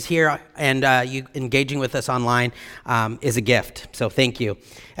here and you engaging with us online is a gift. So thank you.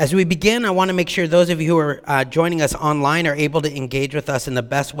 As we begin, I want to make sure those of you who are joining us online are able to engage with us in the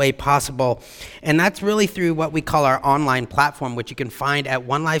best way possible. And that's really through what we call our online platform, which you can find at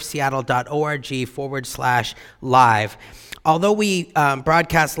onelifeseattle.org/live. Although we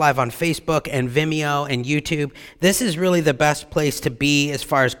broadcast live on Facebook and Vimeo and YouTube, this is really the best place to be as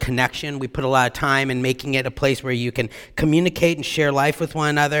far as connection. We put a lot of time in making it a place where you can communicate and share life with one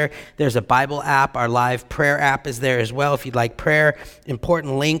another. There's a Bible app. Our live prayer app is there as well if you'd like prayer,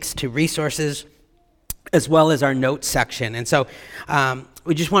 important links to resources, as well as our notes section. And so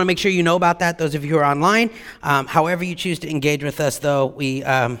we just want to make sure you know about that, those of you who are online. However you choose to engage with us, though, we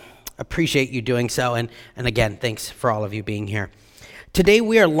appreciate you doing so, and again, thanks for all of you being here. Today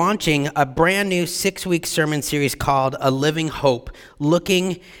we are launching a brand new 6-week sermon series called A Living Hope,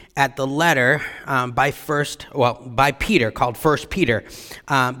 looking at the letter by Peter, called 1 Peter.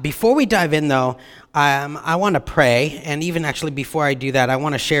 Before we dive in, though, I want to pray, and even actually before I do that, I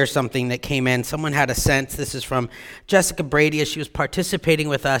want to share something that came in. Someone had a sense. This is from Jessica Brady as she was participating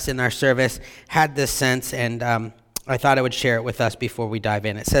with us in our service, had this sense, and I thought I would share it with us before we dive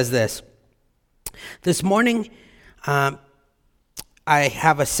in. It says this morning, I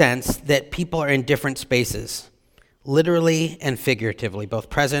have a sense that people are in different spaces, literally and figuratively,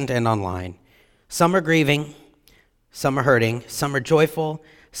 both present and online. Some are grieving, some are hurting, some are joyful,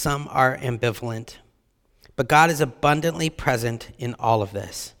 some are ambivalent. But God is abundantly present in all of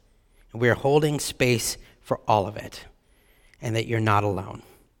this, and we are holding space for all of it, and that you're not alone.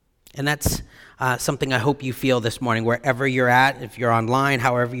 And that's something I hope you feel this morning, wherever you're at, if you're online,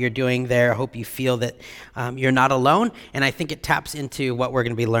 however you're doing there, I hope you feel that you're not alone, and I think it taps into what we're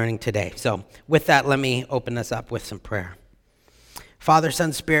going to be learning today. So with that, let me open this up with some prayer. Father,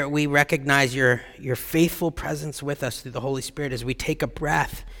 Son, Spirit, we recognize your faithful presence with us through the Holy Spirit. As we take a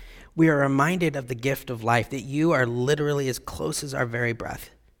breath, we are reminded of the gift of life, that you are literally as close as our very breath,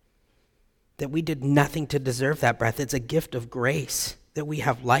 that we did nothing to deserve that breath. It's a gift of grace, that we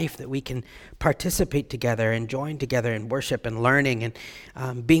have life, that we can participate together and join together in worship and learning and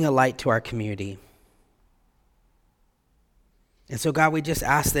being a light to our community. And so, God, we just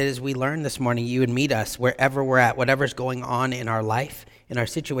ask that as we learn this morning, you would meet us wherever we're at, whatever's going on in our life, in our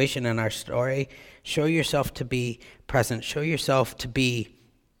situation, in our story. Show yourself to be present. Show yourself to be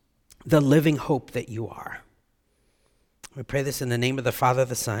the living hope that you are. We pray this in the name of the Father,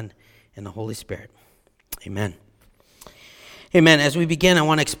 the Son, and the Holy Spirit. Amen. Amen. As we begin, I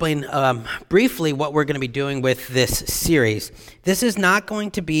want to explain briefly what we're going to be doing with this series. This is not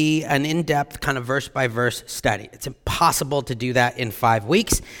going to be an in-depth kind of verse-by-verse study. It's impossible to do that in 5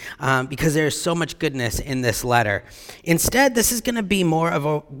 weeks because there's so much goodness in this letter. Instead, this is going to be more of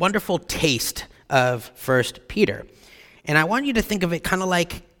a wonderful taste of 1 Peter. And I want you to think of it kind of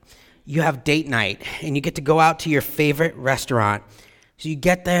like you have date night and you get to go out to your favorite restaurant. So you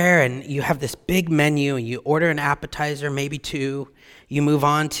get there and you have this big menu and you order an appetizer, maybe 2. You move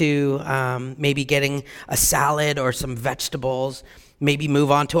on to maybe getting a salad or some vegetables. Maybe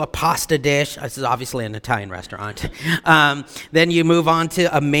move on to a pasta dish. This is obviously an Italian restaurant. Then you move on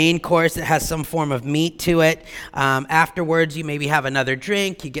to a main course that has some form of meat to it. Afterwards, you maybe have another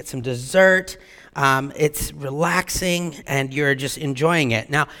drink. You get some dessert. It's relaxing and you're just enjoying it.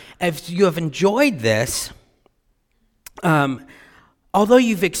 Now, if you have enjoyed this, although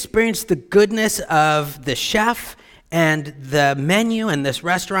you've experienced the goodness of the chef and the menu and this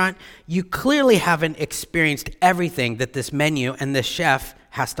restaurant, you clearly haven't experienced everything that this menu and this chef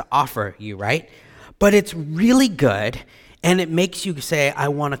has to offer you, right? But it's really good, and it makes you say, I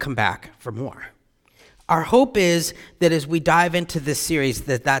want to come back for more. Our hope is that as we dive into this series,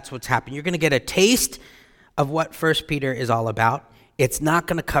 that's what's happening. You're going to get a taste of what 1 Peter is all about. It's not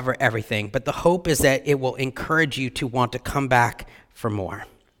going to cover everything, but the hope is that it will encourage you to want to come back for more.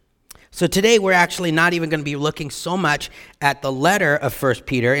 So today we're actually not even going to be looking so much at the letter of 1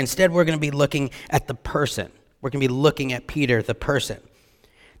 Peter. Instead, we're going to be looking at the person. We're going to be looking at Peter, the person.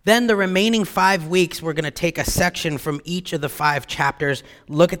 Then the remaining 5 weeks, we're going to take a section from each of the 5 chapters,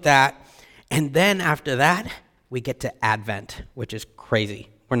 look at that, and then after that, we get to Advent, which is crazy.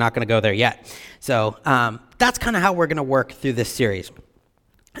 We're not going to go there yet. So that's kind of how we're going to work through this series.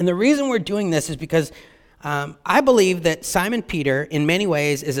 And the reason we're doing this is because I believe that Simon Peter, in many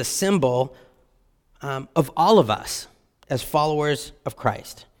ways, is a symbol of all of us as followers of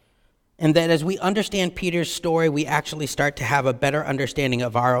Christ. And that as we understand Peter's story, we actually start to have a better understanding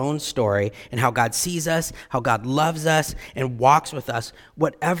of our own story and how God sees us, how God loves us, and walks with us,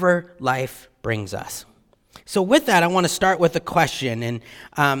 whatever life brings us. So with that, I want to start with a question, and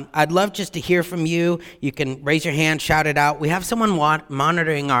I'd love just to hear from you. You can raise your hand, shout it out. We have someone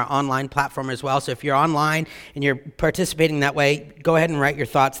monitoring our online platform as well, so if you're online and you're participating that way, go ahead and write your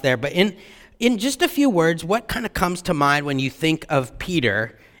thoughts there. But in just a few words, what kind of comes to mind when you think of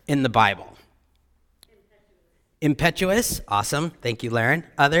Peter in the Bible? Impetuous. Awesome. Thank you, Lauren.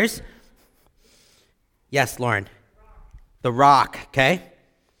 Others? Yes, Lauren. The rock, okay.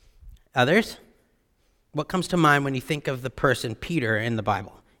 Others? What comes to mind when you think of the person Peter in the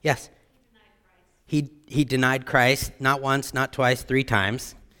Bible? Yes? He denied Christ, not once, not twice, 3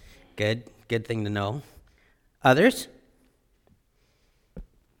 times. Good thing to know. Others?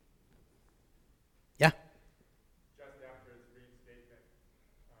 Yeah? Just after his reinstatement,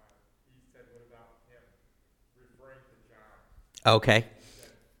 he said, what about him? Referring to John. Okay. He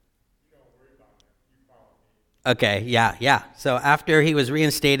said, you don't worry about him, you follow me. Okay, yeah. So after he was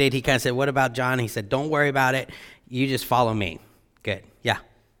reinstated, he kind of said, what about John? He said, don't worry about it. You just follow me. Good. Yeah.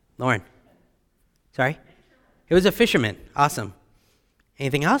 Lauren. Sorry? It was a fisherman. Awesome.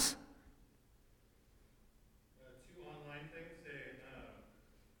 Anything else? 2 online things say,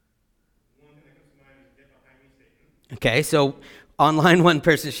 one thing that comes to mind is get behind me, Satan. Okay, so online one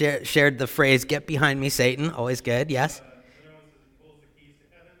person shared the phrase, get behind me, Satan. Always good, yes. Another one says he holds the keys to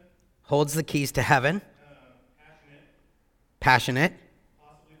heaven. Holds the keys to heaven. Passionate.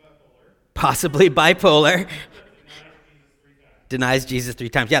 Possibly bipolar. Denies Jesus 3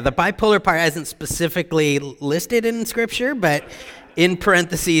 times. Yeah, the bipolar part isn't specifically listed in Scripture, but in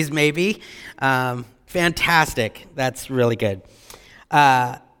parentheses maybe. Fantastic. That's really good.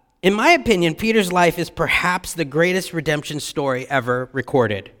 In my opinion, Peter's life is perhaps the greatest redemption story ever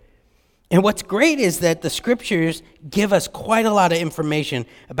recorded. And what's great is that the Scriptures give us quite a lot of information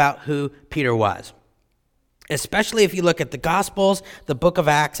about who Peter was, especially if you look at the Gospels, the book of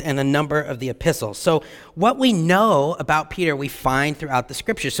Acts, and a number of the epistles. So what we know about Peter, we find throughout the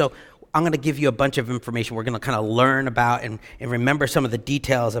Scriptures. So I'm going to give you a bunch of information. We're going to kind of learn about and remember some of the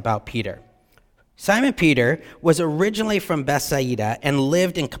details about Peter. Simon Peter was originally from Bethsaida and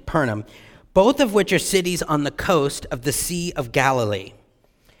lived in Capernaum, both of which are cities on the coast of the Sea of Galilee.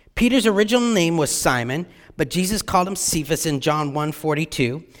 Peter's original name was Simon, but Jesus called him Cephas in John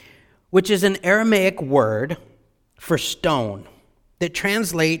 1:42, which is an Aramaic word for stone that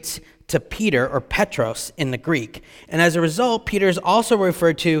translates to Peter or Petros in the Greek. And as a result, Peter is also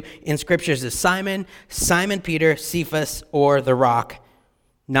referred to in scriptures as Simon, Simon Peter, Cephas, or the rock,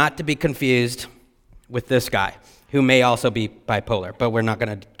 not to be confused with this guy, who may also be bipolar, but we're not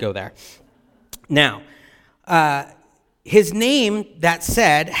going to go there. Now, his name, that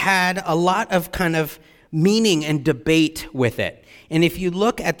said, had a lot of kind of meaning and debate with it. And if you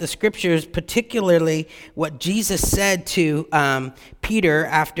look at the scriptures, particularly what Jesus said to Peter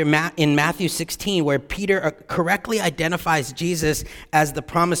in Matthew 16, where Peter correctly identifies Jesus as the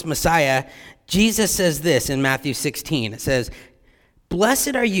promised Messiah, Jesus says this in Matthew 16. It says,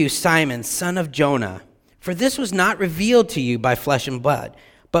 "Blessed are you, Simon, son of Jonah, for this was not revealed to you by flesh and blood,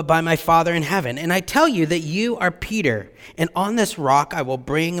 but by my Father in heaven. And I tell you that you are Peter, and on this rock I will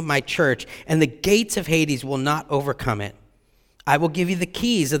bring my church, and the gates of Hades will not overcome it. I will give you the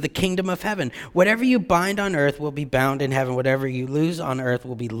keys of the kingdom of heaven. Whatever you bind on earth will be bound in heaven. Whatever you loose on earth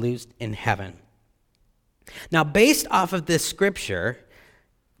will be loosed in heaven." Now, based off of this scripture,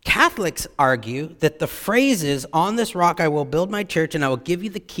 Catholics argue that the phrases, "on this rock I will build my church and I will give you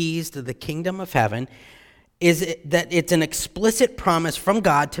the keys to the kingdom of heaven," that it's an explicit promise from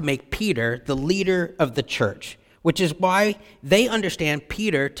God to make Peter the leader of the church, which is why they understand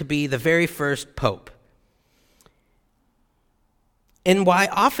Peter to be the very first pope. And why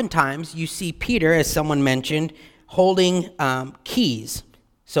oftentimes you see Peter, as someone mentioned, holding keys.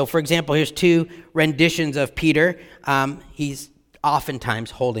 So, for example, here's 2 renditions of Peter. He's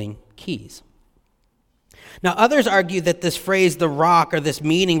oftentimes holding keys. Now, others argue that this phrase, the rock, or this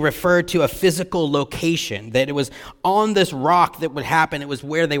meaning referred to a physical location, that it was on this rock that would happen, it was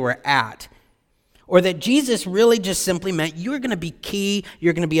where they were at. Or that Jesus really just simply meant you're going to be key,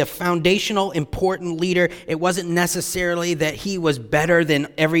 you're going to be a foundational, important leader. It wasn't necessarily that he was better than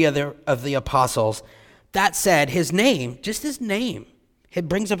every other of the apostles. That said, his name, just his name, it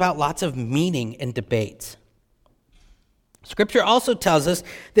brings about lots of meaning and debates. Scripture also tells us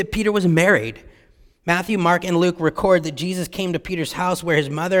that Peter was married. Matthew, Mark, and Luke record that Jesus came to Peter's house where his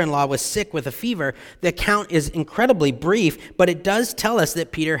mother-in-law was sick with a fever. The account is incredibly brief, but it does tell us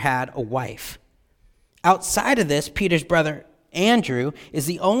that Peter had a wife. Outside of this, Peter's brother Andrew is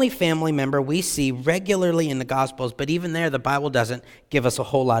the only family member we see regularly in the Gospels, but even there, the Bible doesn't give us a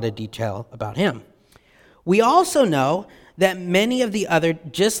whole lot of detail about him. We also know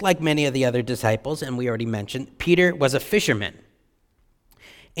that just like many of the other disciples, and we already mentioned, Peter was a fisherman.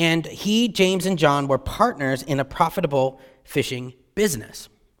 And he, James, and John were partners in a profitable fishing business.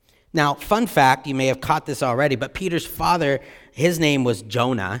 Now, fun fact, you may have caught this already, but Peter's father, his name was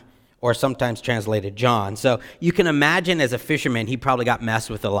Jonah, or sometimes translated John. So you can imagine as a fisherman, he probably got messed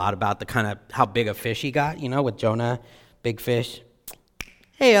with a lot about the kind of how big a fish he got, with Jonah, big fish.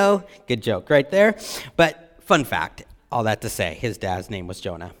 Hey-o, good joke right there. But fun fact, all that to say, his dad's name was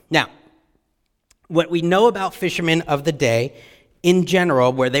Jonah. Now, what we know about fishermen of the day in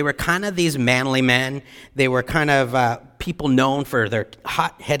general, where they were kind of these manly men, they were kind of people known for their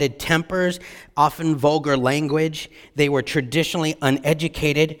hot-headed tempers, often vulgar language. They were traditionally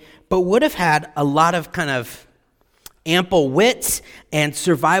uneducated, but would have had a lot of kind of ample wits and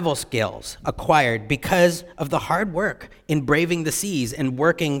survival skills acquired because of the hard work in braving the seas and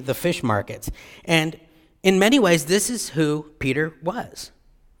working the fish markets. And in many ways, this is who Peter was.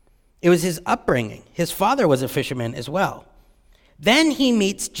 It was his upbringing. His father was a fisherman as well. Then he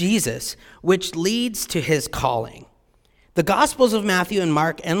meets Jesus, which leads to his calling. The Gospels of Matthew and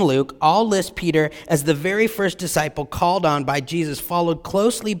Mark and Luke all list Peter as the very first disciple called on by Jesus, followed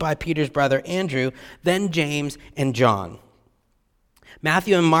closely by Peter's brother Andrew, then James and John.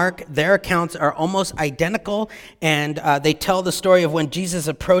 Matthew and Mark, their accounts are almost identical, and they tell the story of when Jesus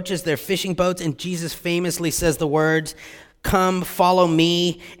approaches their fishing boats, and Jesus famously says the words, "Come, follow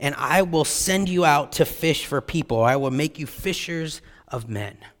me, and I will send you out to fish for people. I will make you fishers of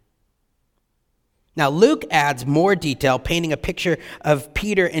men." Now, Luke adds more detail, painting a picture of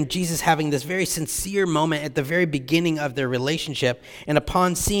Peter and Jesus having this very sincere moment at the very beginning of their relationship. And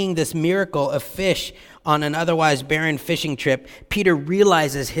upon seeing this miracle of fish on an otherwise barren fishing trip, Peter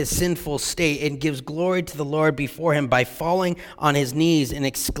realizes his sinful state and gives glory to the Lord before him by falling on his knees and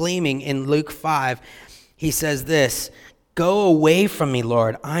exclaiming in Luke 5, he says this, "Go away from me,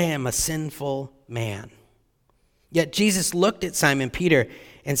 Lord, I am a sinful man." Yet Jesus looked at Simon Peter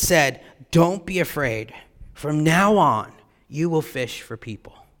and said, "Don't be afraid. From now on, you will fish for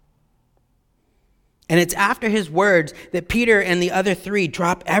people." And it's after his words that Peter and the other three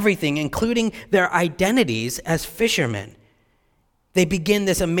drop everything, including their identities as fishermen. They begin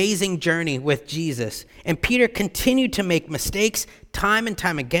this amazing journey with Jesus. And Peter continued to make mistakes time and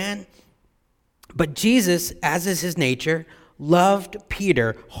time again. But Jesus, as is his nature, loved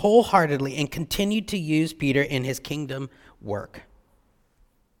Peter wholeheartedly and continued to use Peter in his kingdom work.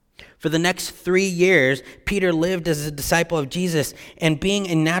 For the next 3 years, Peter lived as a disciple of Jesus, and being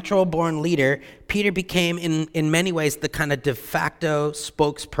a natural-born leader, Peter became, in many ways, the kind of de facto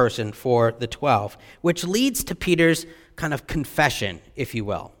spokesperson for the 12, which leads to Peter's kind of confession, if you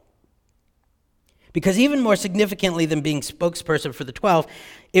will. Because even more significantly than being spokesperson for the 12,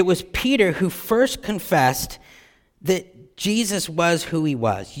 it was Peter who first confessed that Jesus was who he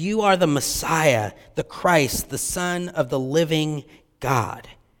was. "You are the Messiah, the Christ, the Son of the living God."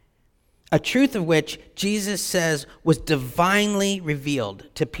 A truth of which Jesus says was divinely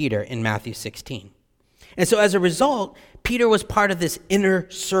revealed to Peter in Matthew 16. And so as a result, Peter was part of this inner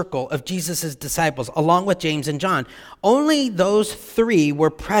circle of Jesus' disciples, along with James and John. Only those three were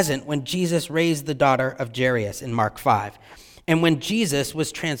present when Jesus raised the daughter of Jairus in Mark 5, and when Jesus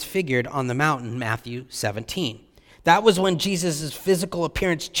was transfigured on the mountain, Matthew 17. That was when Jesus' physical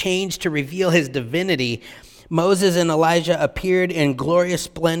appearance changed to reveal his divinity. Moses and Elijah appeared in glorious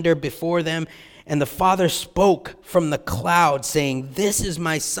splendor before them, and the Father spoke from the cloud, saying, "This is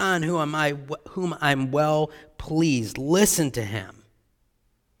my Son, whom I'm well pleased. Listen to him."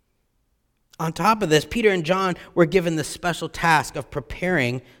 On top of this, Peter and John were given the special task of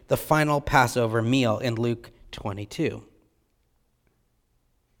preparing the final Passover meal in Luke 22.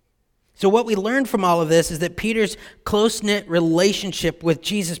 So what we learn from all of this is that Peter's close-knit relationship with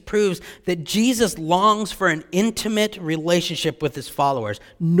Jesus proves that Jesus longs for an intimate relationship with his followers,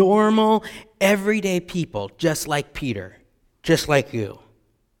 normal, everyday people, just like Peter, just like you,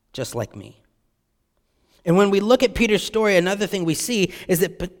 just like me. And when we look at Peter's story, another thing we see is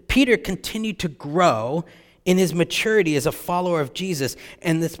that Peter continued to grow in his maturity as a follower of Jesus,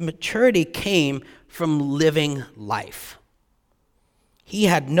 and this maturity came from living life. He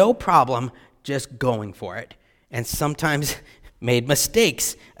had no problem just going for it, and sometimes made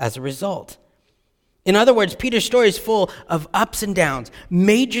mistakes as a result. In other words, Peter's story is full of ups and downs,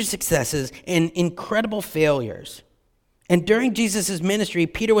 major successes, and incredible failures. And during Jesus' ministry,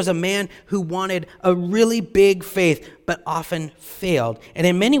 Peter was a man who wanted a really big faith, but often failed. And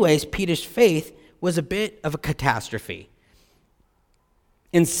in many ways, Peter's faith was a bit of a catastrophe.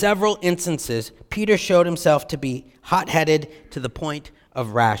 In several instances, Peter showed himself to be hot-headed to the point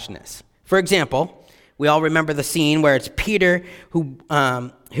of rashness. For example, We all remember the scene where it's Peter who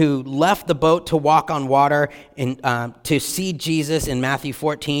left the boat to walk on water and to see Jesus in Matthew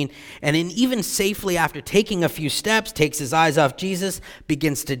 14. And then even safely after taking a few steps, takes his eyes off Jesus,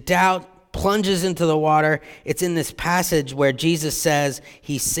 begins to doubt, plunges into the water. It's in this passage where Jesus says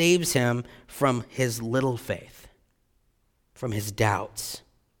he saves him from his little faith, from his doubts,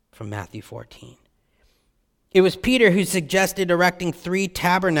 from Matthew 14. It was Peter who suggested erecting 3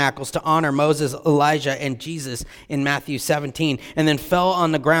 tabernacles to honor Moses, Elijah, and Jesus in Matthew 17, and then fell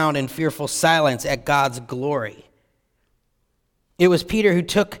on the ground in fearful silence at God's glory. It was Peter who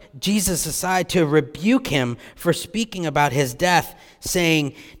took Jesus aside to rebuke him for speaking about his death,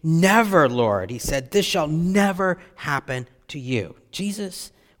 saying, "Never, Lord," he said, "this shall never happen to you."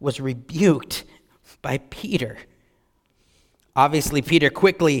 Jesus was rebuked by Peter. Obviously, Peter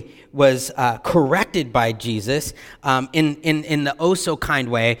quickly was corrected by Jesus in the oh-so-kind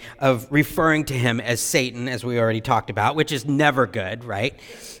way of referring to him as Satan, as we already talked about, which is never good, right?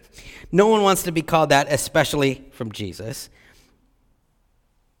 No one wants to be called that, especially from Jesus.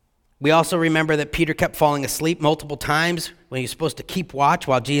 We also remember that Peter kept falling asleep multiple times when he was supposed to keep watch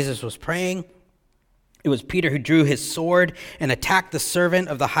while Jesus was praying. It was Peter who drew his sword and attacked the servant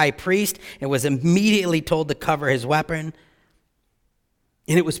of the high priest and was immediately told to cover his weapon.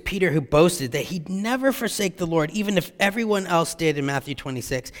 And it was Peter who boasted that he'd never forsake the Lord, even if everyone else did in Matthew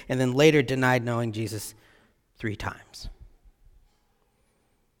 26, and then later denied knowing Jesus 3 times.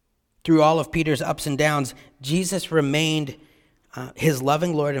 Through all of Peter's ups and downs, Jesus remained his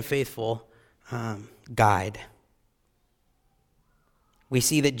loving Lord and faithful guide. We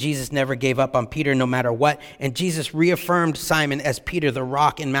see that Jesus never gave up on Peter no matter what, and Jesus reaffirmed Simon as Peter the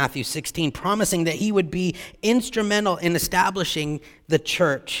rock in Matthew 16, promising that he would be instrumental in establishing the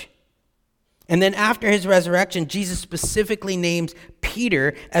church. And then after his resurrection, Jesus specifically names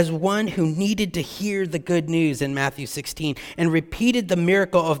Peter as one who needed to hear the good news in Matthew 16 and repeated the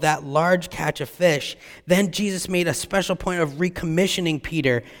miracle of that large catch of fish. Then Jesus made a special point of recommissioning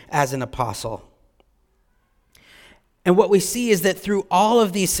Peter as an apostle. And what we see is that through all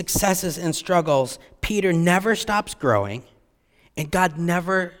of these successes and struggles, Peter never stops growing, and God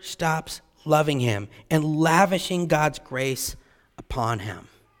never stops loving him and lavishing God's grace upon him.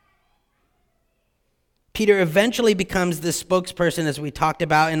 Peter eventually becomes this spokesperson, as we talked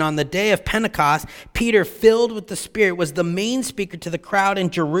about, and on the day of Pentecost, Peter, filled with the Spirit, was the main speaker to the crowd in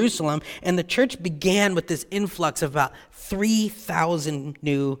Jerusalem, and the church began with this influx of about 3,000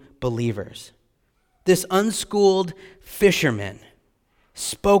 new believers. This unschooled fisherman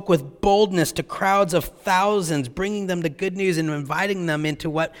spoke with boldness to crowds of thousands, bringing them the good news and inviting them into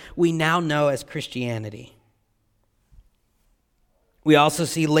what we now know as Christianity. We also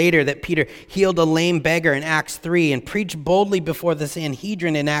see later that Peter healed a lame beggar in Acts 3 and preached boldly before the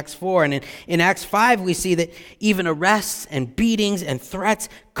Sanhedrin in Acts 4. And in Acts 5, we see that even arrests and beatings and threats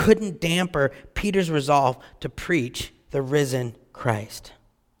couldn't damper Peter's resolve to preach the risen Christ.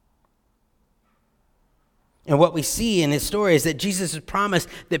 And what we see in his story is that Jesus' promise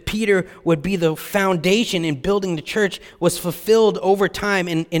that Peter would be the foundation in building the church was fulfilled over time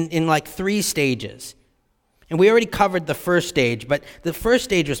in like 3 stages. And we already covered the first stage, but the first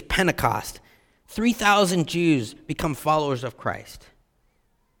stage was Pentecost. 3,000 Jews become followers of Christ.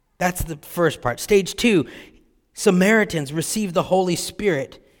 That's the first part. Stage 2, Samaritans receive the Holy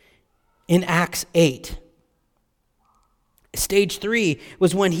Spirit in Acts 8. Stage 3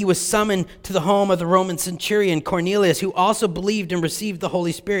 was when he was summoned to the home of the Roman centurion Cornelius, who also believed and received the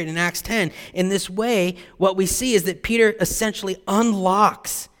Holy Spirit in Acts 10. In this way, what we see is that Peter essentially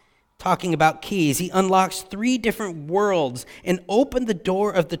unlocks, talking about keys, he unlocks 3 different worlds and opened the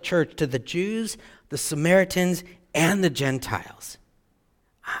door of the church to the Jews, the Samaritans, and the Gentiles.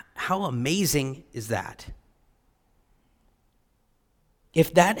 How amazing is that?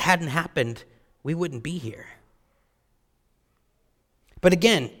 If that hadn't happened, we wouldn't be here. But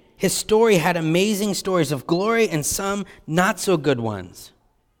again, his story had amazing stories of glory and some not so good ones.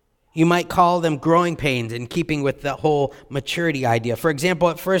 You might call them growing pains in keeping with the whole maturity idea. For example,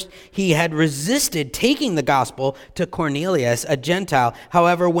 at first, he had resisted taking the gospel to Cornelius, a Gentile.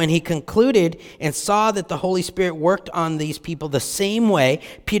 However, when he concluded and saw that the Holy Spirit worked on these people the same way,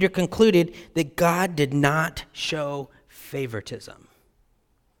 Peter concluded that God did not show favoritism.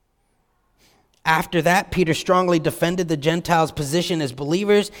 After that, Peter strongly defended the Gentiles' position as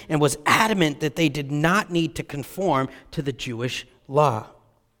believers and was adamant that they did not need to conform to the Jewish law.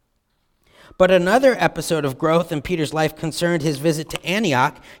 But another episode of growth in Peter's life concerned his visit to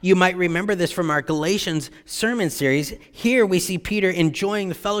Antioch. You might remember this from our Galatians sermon series. Here we see Peter enjoying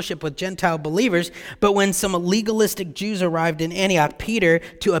the fellowship with Gentile believers, but when some legalistic Jews arrived in Antioch, Peter,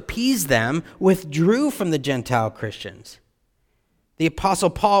 to appease them, withdrew from the Gentile Christians. The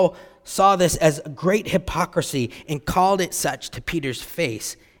Apostle Paul saw this as great hypocrisy and called it such to Peter's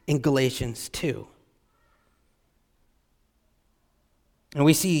face in Galatians 2. And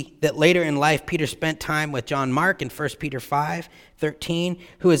we see that later in life, Peter spent time with John Mark in 1 Peter 5:13,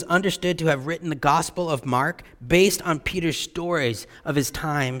 who is understood to have written the Gospel of Mark based on Peter's stories of his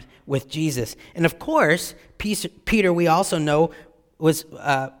time with Jesus. And of course, Peter, we also know, was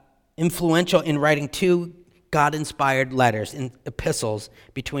influential in writing 2 God-inspired letters and epistles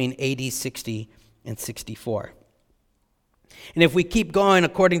between AD 60 and 64. And if we keep going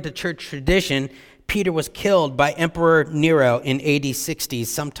according to church tradition, Peter was killed by Emperor Nero in AD 60,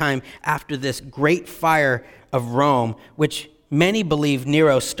 sometime after this great fire of Rome, which many believe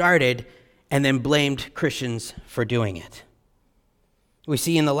Nero started and then blamed Christians for doing it. We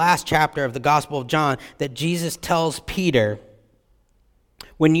see in the last chapter of the Gospel of John that Jesus tells Peter,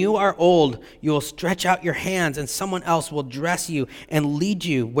 "When you are old, you will stretch out your hands and someone else will dress you and lead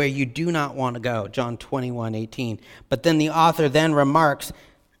you where you do not want to go." John 21:18. But then the author then remarks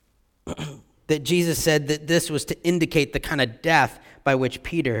that Jesus said that this was to indicate the kind of death by which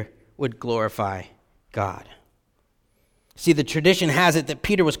Peter would glorify God. See, the tradition has it that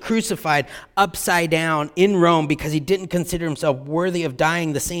Peter was crucified upside down in Rome because he didn't consider himself worthy of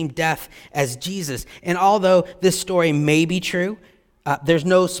dying the same death as Jesus. And although this story may be true, there's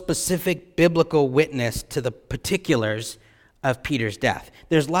no specific biblical witness to the particulars of Peter's death.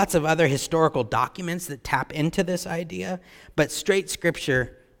 There's lots of other historical documents that tap into this idea, but straight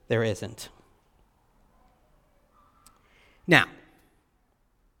scripture there isn't. Now,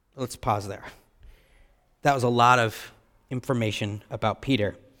 let's pause there. That was a lot of information about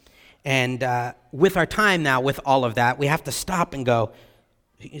Peter. And with our time now, with all of that, we have to stop and go,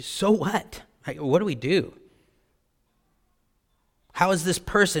 so what? What do we do? How does this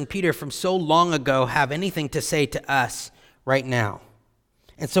person, Peter, from so long ago, have anything to say to us right now?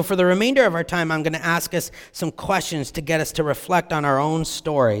 And so for the remainder of our time, I'm going to ask us some questions to get us to reflect on our own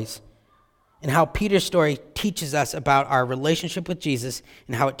stories and how Peter's story teaches us about our relationship with Jesus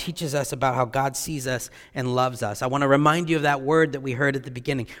and how it teaches us about how God sees us and loves us. I want to remind you of that word that we heard at the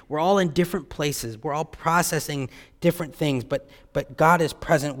beginning. We're all in different places. We're all processing different things, but God is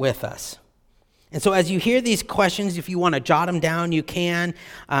present with us. And so as you hear these questions, if you want to jot them down, you can.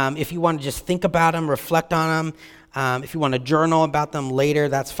 If you want to just think about them, reflect on them, if you want to journal about them later,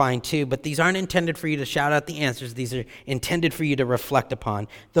 that's fine too. But these aren't intended for you to shout out the answers. These are intended for you to reflect upon.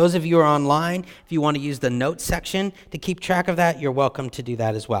 Those of you who are online, if you want to use the notes section to keep track of that, you're welcome to do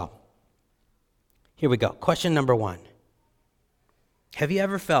that as well. Here we go. Question number 1. Have you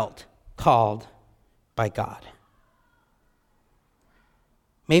ever felt called by God?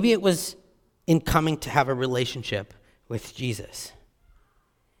 Maybe it was in coming to have a relationship with Jesus.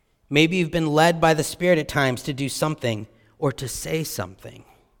 Maybe you've been led by the Spirit at times to do something or to say something.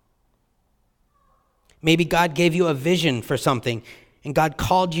 Maybe God gave you a vision for something and God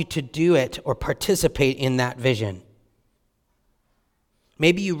called you to do it or participate in that vision.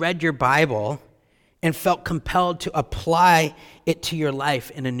 Maybe you read your Bible and felt compelled to apply it to your life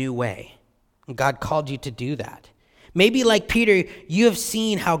in a new way. And God called you to do that. Maybe like Peter, you have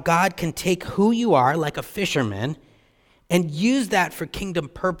seen how God can take who you are, like a fisherman, and use that for kingdom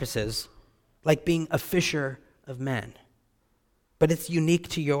purposes, like being a fisher of men. But it's unique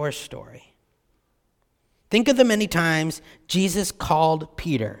to your story. Think of the many times Jesus called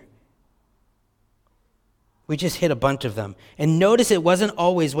Peter. We just hit a bunch of them. And notice it wasn't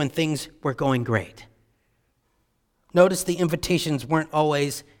always when things were going great. Notice the invitations weren't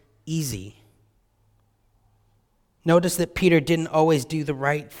always easy. Notice that Peter didn't always do the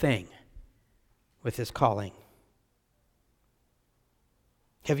right thing with his calling.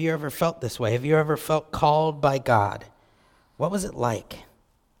 Have you ever felt this way? Have you ever felt called by God? What was it like?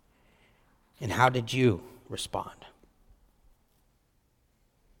 And how did you respond?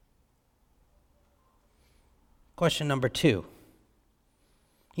 Question number 2.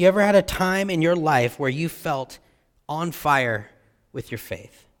 You ever had a time in your life where you felt on fire with your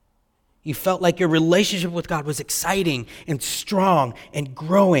faith? You felt like your relationship with God was exciting and strong and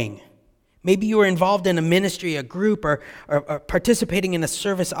growing. Maybe you were involved in a ministry, a group, or participating in a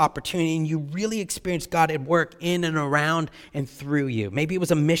service opportunity, and you really experienced God at work in and around and through you. Maybe it was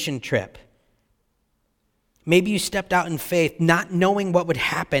a mission trip. Maybe you stepped out in faith, not knowing what would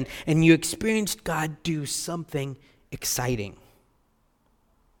happen, and you experienced God do something exciting.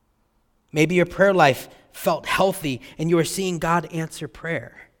 Maybe your prayer life felt healthy and you were seeing God answer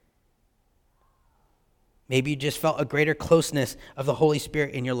prayer. Maybe you just felt a greater closeness of the Holy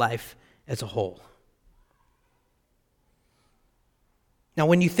Spirit in your life as a whole. Now,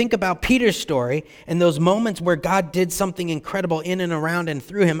 when you think about Peter's story and those moments where God did something incredible in and around and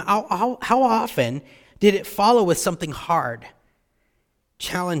through him, how often did it follow with something hard,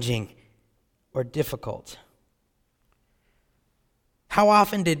 challenging, or difficult? How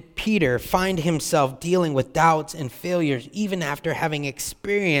often did Peter find himself dealing with doubts and failures even after having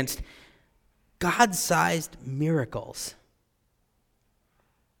experienced God-sized miracles?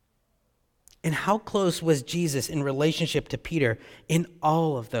 And how close was Jesus in relationship to Peter in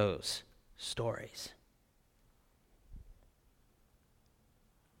all of those stories?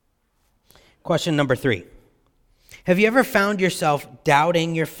 Question number 3. Have you ever found yourself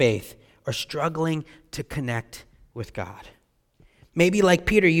doubting your faith or struggling to connect with God? Maybe like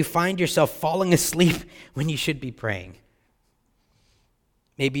Peter, you find yourself falling asleep when you should be praying.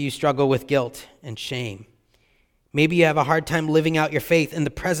 Maybe you struggle with guilt and shame. Maybe you have a hard time living out your faith in the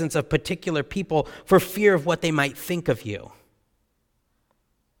presence of particular people for fear of what they might think of you.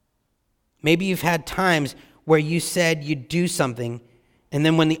 Maybe you've had times where you said you'd do something, and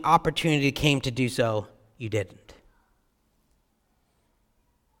then when the opportunity came to do so, you didn't.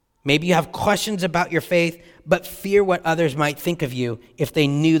 Maybe you have questions about your faith, but fear what others might think of you if they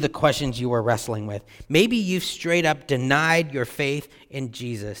knew the questions you were wrestling with. Maybe you've straight up denied your faith in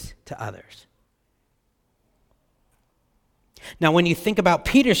Jesus to others. Now, when you think about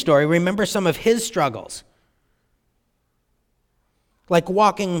Peter's story, remember some of his struggles. Like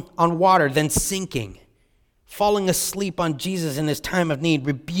walking on water, then sinking, falling asleep on Jesus in his time of need,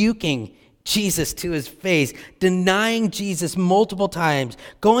 rebuking Jesus to his face, denying Jesus multiple times,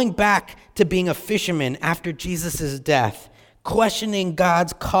 going back to being a fisherman after Jesus' death, questioning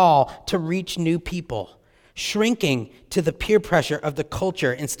God's call to reach new people, shrinking to the peer pressure of the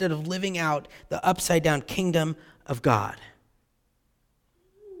culture instead of living out the upside-down kingdom of God.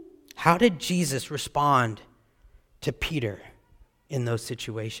 How did Jesus respond to Peter in those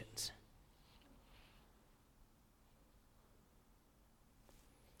situations?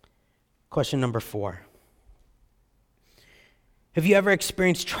 Question number 4. Have you ever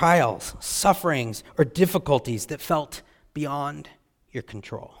experienced trials, sufferings, or difficulties that felt beyond your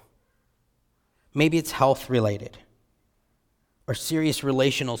control? Maybe it's health related or serious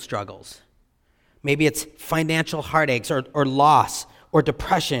relational struggles. Maybe it's financial heartaches or loss or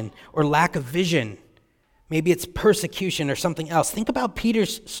depression or lack of vision. Maybe it's persecution or something else. Think about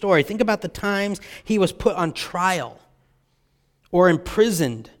Peter's story. Think about the times he was put on trial or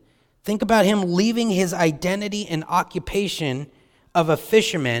imprisoned. Think about him leaving his identity and occupation of a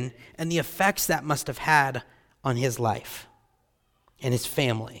fisherman and the effects that must have had on his life and his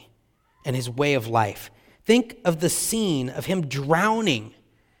family and his way of life. Think of the scene of him drowning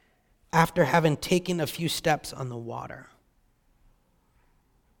after having taken a few steps on the water.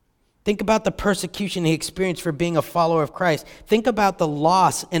 Think about the persecution he experienced for being a follower of Christ. Think about the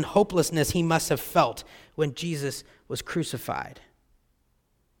loss and hopelessness he must have felt when Jesus was crucified.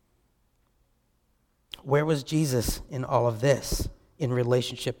 Where was Jesus in all of this in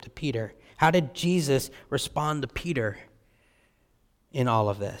relationship to Peter? How did Jesus respond to Peter in all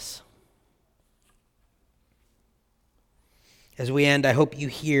of this? As we end, I hope you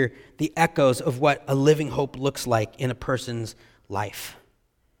hear the echoes of what a living hope looks like in a person's life.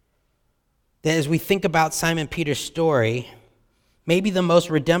 That as we think about Simon Peter's story, maybe the most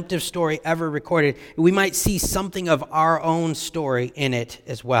redemptive story ever recorded, we might see something of our own story in it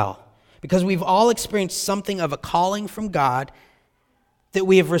as well. Because we've all experienced something of a calling from God that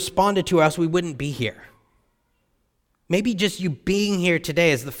we have responded to, or else we wouldn't be here. Maybe just you being here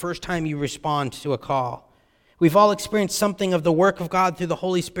today is the first time you respond to a call. We've all experienced something of the work of God through the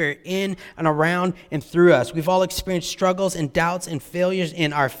Holy Spirit in and around and through us. We've all experienced struggles and doubts and failures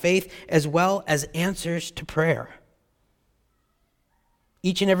in our faith, as well as answers to prayer.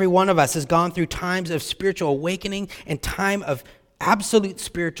 Each and every one of us has gone through times of spiritual awakening and time of absolute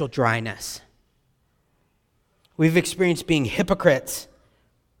spiritual dryness. We've experienced being hypocrites,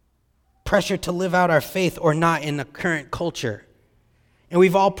 pressure to live out our faith or not in the current culture. And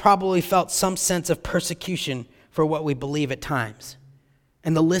we've all probably felt some sense of persecution for what we believe at times.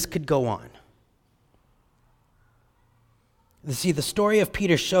 And the list could go on. You see, the story of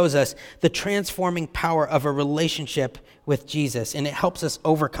Peter shows us the transforming power of a relationship with Jesus, and it helps us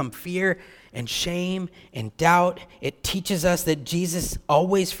overcome fear and shame and doubt. It teaches us that Jesus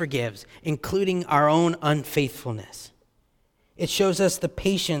always forgives, including our own unfaithfulness. It shows us the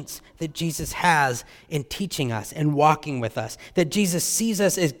patience that Jesus has in teaching us and walking with us, that Jesus sees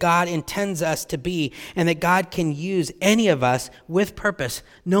us as God intends us to be, and that God can use any of us with purpose,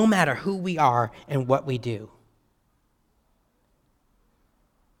 no matter who we are and what we do.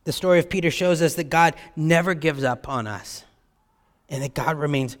 The story of Peter shows us that God never gives up on us, and that God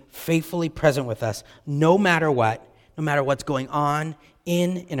remains faithfully present with us no matter what, no matter what's going on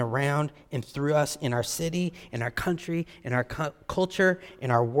in and around and through us in our city, in our country, in our culture, in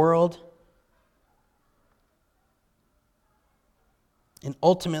our world. And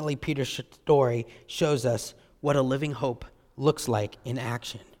ultimately, Peter's story shows us what a living hope looks like in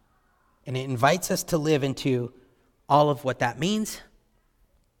action. And it invites us to live into all of what that means,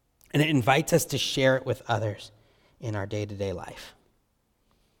 and it invites us to share it with others in our day-to-day life.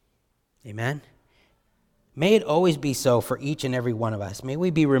 Amen? May it always be so for each and every one of us. May we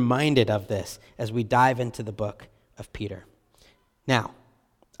be reminded of this as we dive into the book of Peter. Now,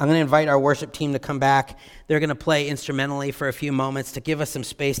 I'm going to invite our worship team to come back. They're going to play instrumentally for a few moments to give us some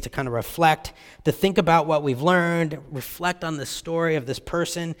space to kind of reflect, to think about what we've learned, reflect on the story of this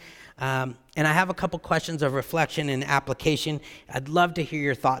person. And I have a couple questions of reflection and application I'd love to hear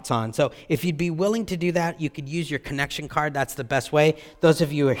your thoughts on. So if you'd be willing to do that, you could use your connection card. That's the best way. Those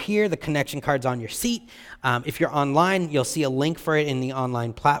of you who are here, the connection card's on your seat. If you're online, you'll see a link for it in the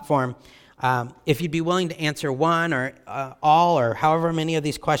online platform. If you'd be willing to answer one or all or however many of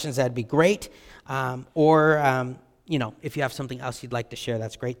these questions, that'd be great. If you have something else you'd like to share,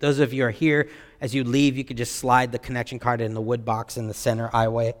 that's great. Those of you who are here, as you leave, you could just slide the connection card in the wood box in the center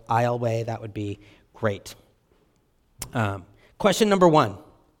aisleway. That would be great. Question number 1.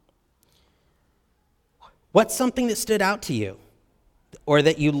 What's something that stood out to you or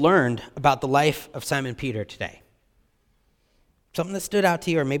that you learned about the life of Simon Peter today? Something that stood out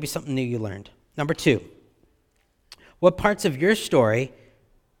to you or maybe something new you learned. Number 2, what parts of your story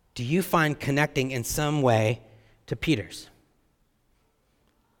do you find connecting in some way to Peter's?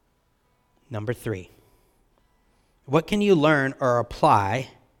 Number 3, what can you learn or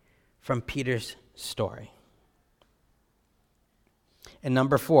apply from Peter's story? And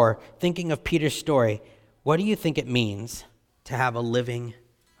number 4, thinking of Peter's story, what do you think it means to have a living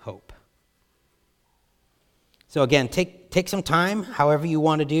hope? So again, take some time, however you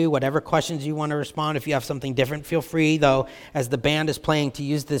want to do, whatever questions you want to respond. If you have something different, feel free, though, as the band is playing, to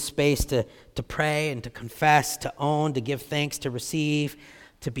use this space to pray and to confess, to own, to give thanks, to receive,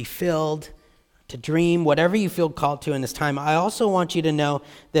 to be filled, to dream, whatever you feel called to in this time. I also want you to know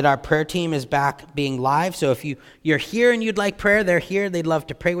that our prayer team is back being live. So if you're here and you'd like prayer, they're here. They'd love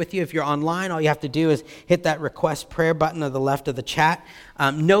to pray with you. If you're online, all you have to do is hit that request prayer button on the left of the chat.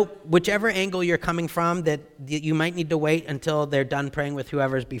 Note, whichever angle you're coming from, that you might need to wait until they're done praying with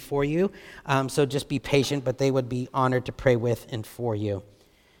whoever's before you. So just be patient, but they would be honored to pray with and for you.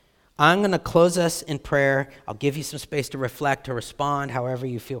 I'm going to close us in prayer. I'll give you some space to reflect, to respond, however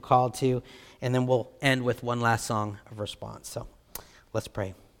you feel called to. And then we'll end with one last song of response. So let's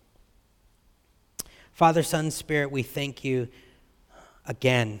pray. Father, Son, Spirit, we thank you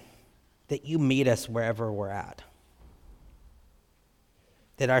again that you meet us wherever we're at.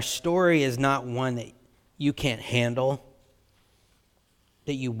 That our story is not one that you can't handle,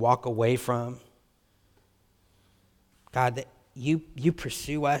 that you walk away from. God, that you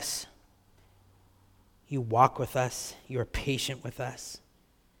pursue us. You walk with us. You are patient with us.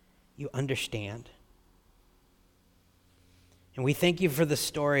 You understand. And we thank you for the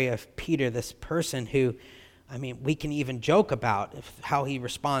story of Peter, this person who, we can even joke about how he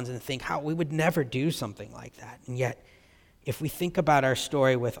responds and think how we would never do something like that. And yet, if we think about our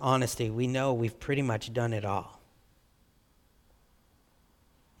story with honesty, we know we've pretty much done it all.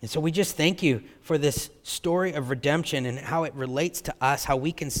 And so we just thank you for this story of redemption and how it relates to us, how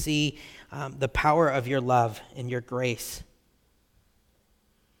we can see the power of your love and your grace.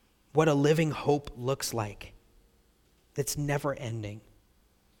 What a living hope looks like. That's never ending.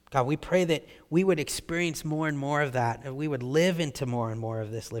 God, we pray that we would experience more and more of that, and we would live into more and more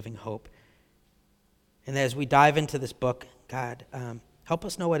of this living hope. And as we dive into this book, God, help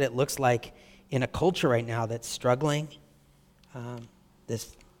us know what it looks like in a culture right now that's struggling,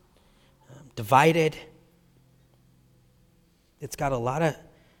 divided. It's got a lot of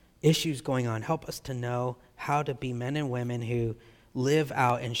issues going on. Help us to know how to be men and women who live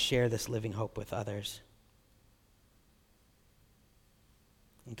out and share this living hope with others.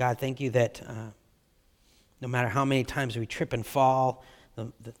 And God, thank you that no matter how many times we trip and fall,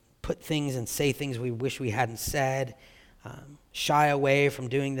 put things and say things we wish we hadn't said, shy away from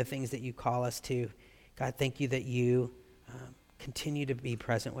doing the things that you call us to, God, thank you that you continue to be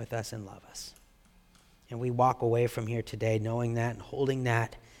present with us and love us. And we walk away from here today knowing that and holding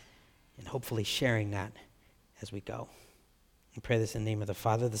that and hopefully sharing that as we go. We pray this in the name of the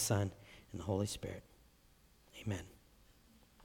Father, the Son, and the Holy Spirit. Amen.